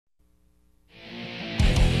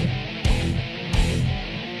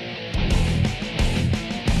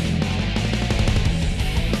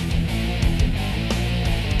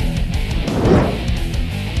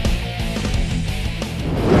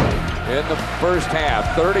first half.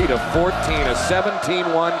 30-14, a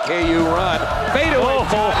 17-1 KU run. Fadeaway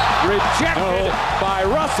rejected by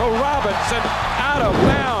Russell Robinson, out of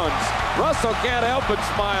bounds. Russell can't help but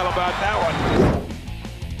smile about that one.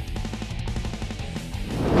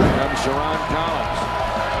 Here comes Sharon Collins.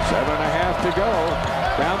 7.5 to go.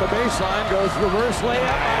 Down the baseline goes reverse layup.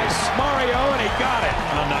 Nice. Mario, and he got it.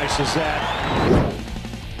 How nice is that?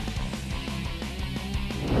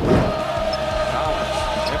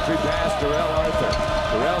 Entry pass, Darrell Arthur.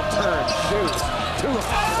 Darrell turns, shoots.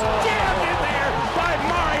 Jammed in there by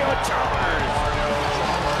Mario Chalmers.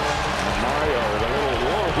 And Mario with a little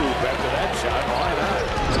war hoop after that shot. Why not?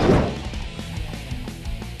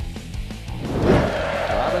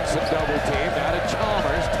 Robinson double teamed. Out of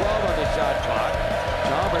Chalmers. 12 on the shot clock.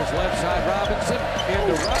 Chalmers left side. Robinson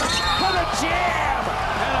into Rush for the jam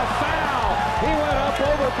and a foul. He went up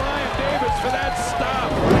over Brian Davis for that stop.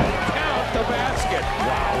 Count the basket.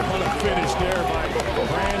 Wow, what a finish there by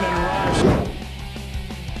Brandon Rush.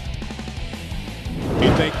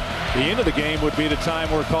 You think the end of the game would be the time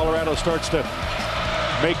where Colorado starts to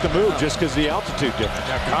make the move just because the altitude difference.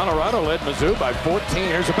 Now Colorado led Mizzou by 14.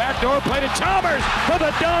 Here's a backdoor play to Chalmers for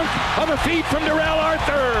the dunk on the feet from Darrell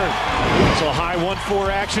Arthur. So high 1-4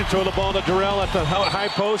 action, throw the ball to Darrell at the high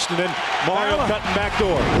post, and then Mario cutting back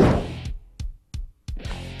door.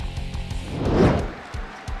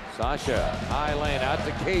 Sasha, high lane out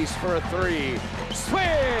to Case for a three.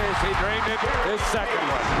 Swish! He drained it. His second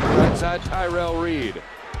one. Right side Tyrell Reed.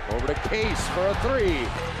 Over to Case for a three.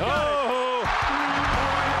 Oh!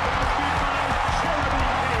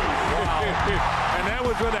 And that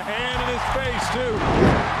was with a hand in his face, too.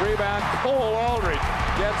 Rebound, Cole Aldridge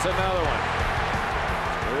gets another one.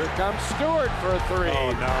 Here comes Stewart for a three.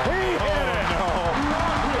 Oh, no. He hit it. No.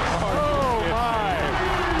 Oh, my.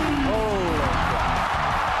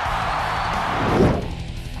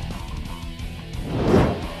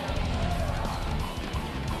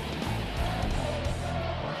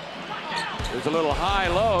 There's a little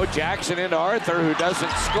high-low. Jackson into Arthur, who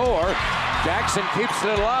doesn't score. Jackson keeps it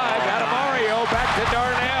alive. Out of Mario, back to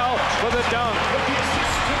Darnell for the dunk.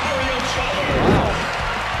 Wow.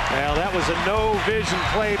 Well, that was a no-vision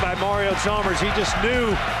play by Mario Chalmers. He just knew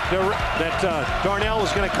that Darnell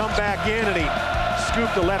was going to come back in, and he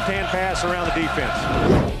scooped a left-hand pass around the defense.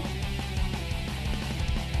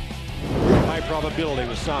 High probability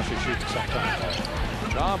with Sasha shooting sometimes.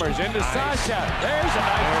 Chalmers into Sasha. There's a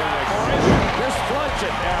nice shot for him. Just flush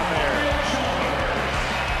it down there.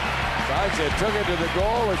 Sasha took it to the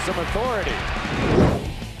goal with some authority.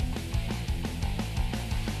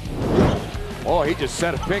 Oh, he just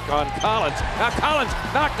set a pick on Collins. Now Collins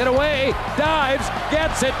knocked it away, dives,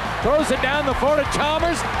 gets it, throws it down the floor to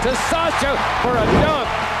Chalmers, to Sasha for a dunk.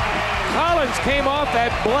 Collins came off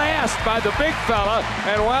that blast by the big fella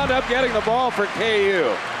and wound up getting the ball for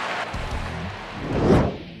KU.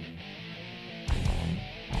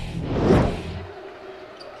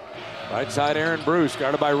 Right side, Aaron Bruce,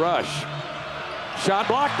 guarded by Rush. Shot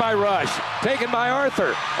blocked by Rush, taken by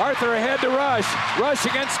Arthur. Arthur ahead to Rush. Rush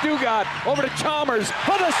against Stugat, over to Chalmers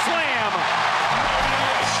for the slam.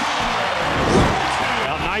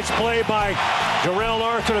 Well, nice play by Darrell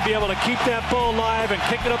Arthur to be able to keep that ball alive and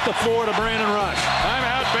kick it up the floor to Brandon Rush.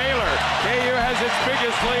 Timeout Baylor. KU has its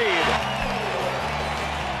biggest lead.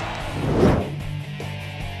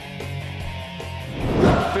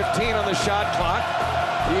 .15 on the shot clock.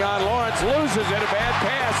 Deion Lawrence loses it. A bad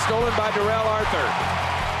pass stolen by Darrell Arthur.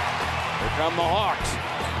 Here come the Hawks.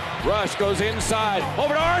 Rush goes inside.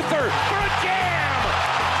 Over to Arthur for a jam.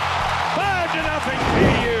 5-0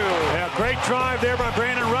 KU. Yeah, great drive there by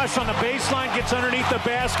Brandon Rush on the baseline. Gets underneath the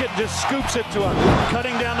basket and just scoops it to a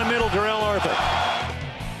cutting down the middle, Darrell Arthur.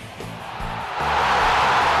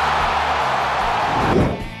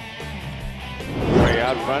 Way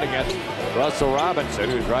out front against Russell Robinson,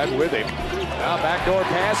 who's right with him. Now backdoor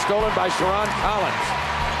pass stolen by Sharon Collins.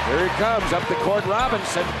 Here he comes up the court.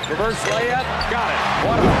 Robinson, reverse layup, got it.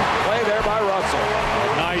 What a play there by Russell.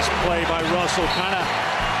 Nice play by Russell. Kind of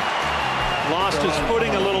lost his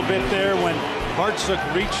footing a little bit there when Hartsook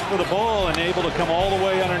reached for the ball and able to come all the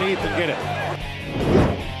way underneath and get it.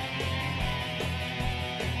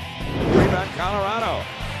 Rebound Colorado.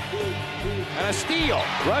 And a steal.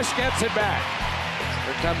 Rush gets it back.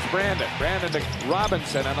 Here comes Brandon. Brandon to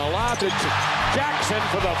Robinson and a lob to Jackson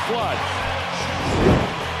for the flood.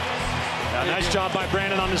 Now, nice job by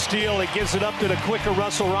Brandon on the steal. He gives it up to the quicker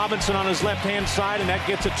Russell Robinson on his left-hand side, and that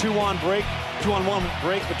gets a two-on-one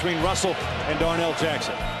break between Russell and Darnell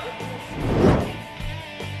Jackson.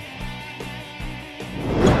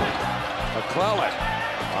 McClellan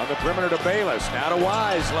on the perimeter to Bayless. Now to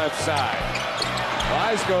Wise left side.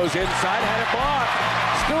 Wise goes inside, had it blocked.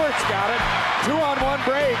 Stewart's got it. 2-on-1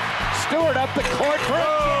 break. Stewart up the court for it.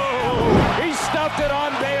 He stuffed it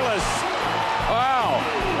on Bayless. Wow,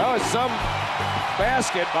 that was some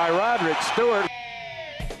basket by Roderick Stewart.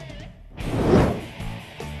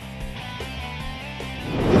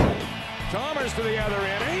 Chalmers to the other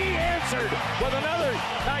end. He answered with another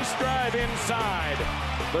nice drive inside.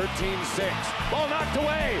 13-6. Ball knocked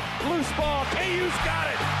away. Loose ball. KU's got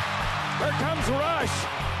it. Here comes Rush.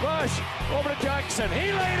 Rush over to Jackson.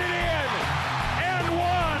 He laid it in. And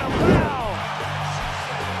one. A foul.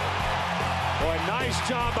 Boy, nice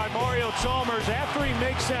job by Mario Chalmers. After he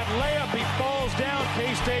makes that layup, he falls down.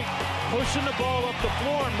 K-State pushing the ball up the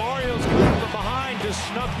floor, and Mario's coming from behind, just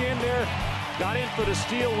snuck in there. Got in for the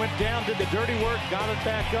steal, went down, did the dirty work, got it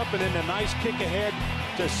back up, and then a nice kick ahead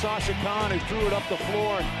to Sasha Khan, who threw it up the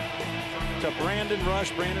floor to Brandon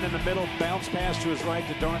Rush. Brandon in the middle, bounce pass to his right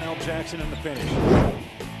to Darnell Jackson in the finish.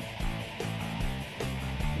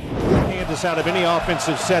 Kansas out of any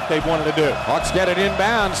offensive set they wanted to do. Hawks get it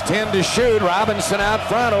inbounds, 10 to shoot. Robinson out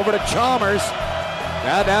front over to Chalmers.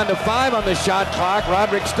 Now down to 5 on the shot clock.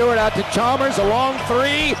 Roderick Stewart out to Chalmers, a long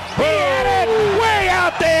three. He had it way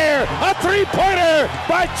out there. A three-pointer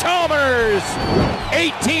by Chalmers.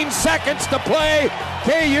 18 seconds to play.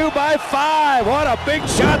 KU by 5. What a big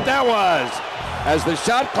shot that was as the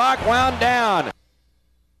shot clock wound down.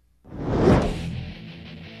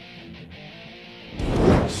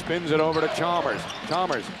 Spins it over to Chalmers.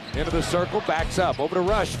 Chalmers into the circle, backs up, over to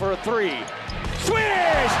Rush for a three.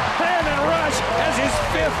 Swish! Brandon Rush has his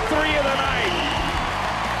 5th three of the night.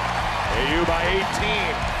 KU by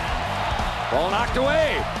 18. Ball knocked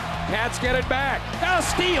away. Cats get it back. Now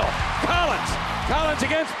steal. Collins. Collins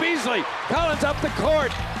against Beasley. Collins up the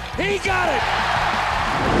court. He got it.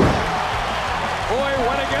 Boy,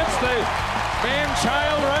 went against the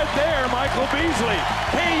man-child right there, Michael Beasley.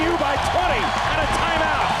 KU by 20 and a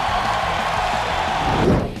timeout.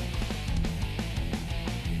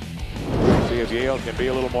 See if Yale can be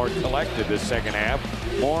a little more collected this second half.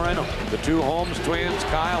 Morin, the two Holmes twins,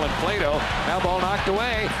 Kyle and Plato. Now ball knocked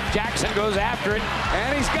away. Jackson goes after it,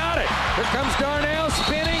 and he's got it. Here comes Darnell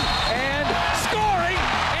spinning and scoring,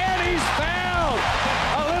 and he's fouled.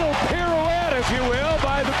 A little pirouette, if you will,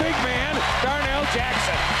 by the big man, Darnell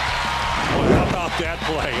Jackson. Boy, how about that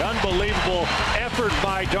play? Unbelievable effort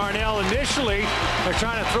by Darnell. Initially, they're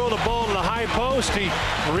trying to throw the ball to the high post. He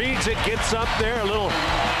reads it, gets up there, a little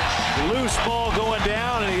loose ball going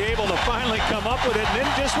down, and he's able to finally come up with it. And then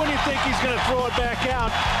just when you think he's going to throw it back out,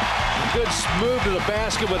 good move to the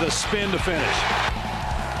basket with a spin to finish.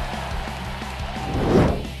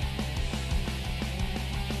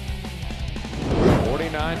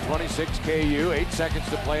 (49-26) KU, 8 seconds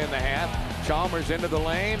to play in the half. Chalmers into the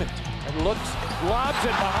lane and lobs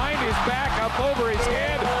it behind his back, up over his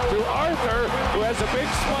head to Arthur, who has a big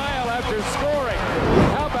smile after scoring.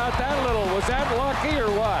 How about that little, was that lucky or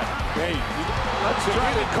what? Hey, let's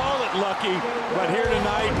try to call it lucky, but here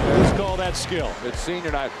tonight, let's call that skill. It's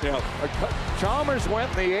senior night. Yeah. Chalmers went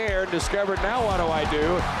in the air and discovered, now what do I do?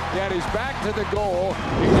 He had his back to the goal.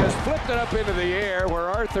 He just flipped it up into the air where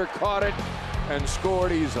Arthur caught it and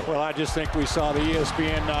scored easily. Well, I just think we saw the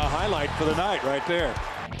ESPN highlight for the night right there.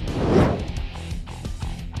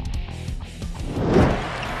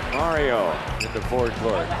 Mario into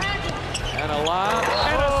forecourt. And a lob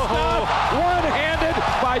and a stop. One-handed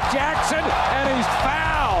by Jackson, and he's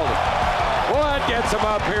fouled. What gets him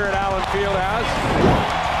up here at Allen Fieldhouse?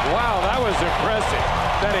 Wow, that was impressive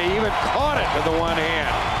that he even caught it with the one hand,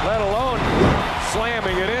 let alone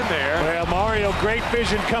slamming it in there. Well, Mario, great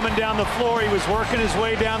vision coming down the floor. He was working his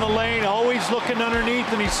way down the lane, always looking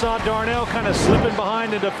underneath, and he saw Darnell kind of slipping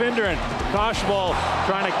behind the defender, and Koshbal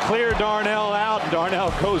trying to clear Darnell out, and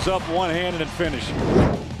Darnell goes up one-handed and finishes.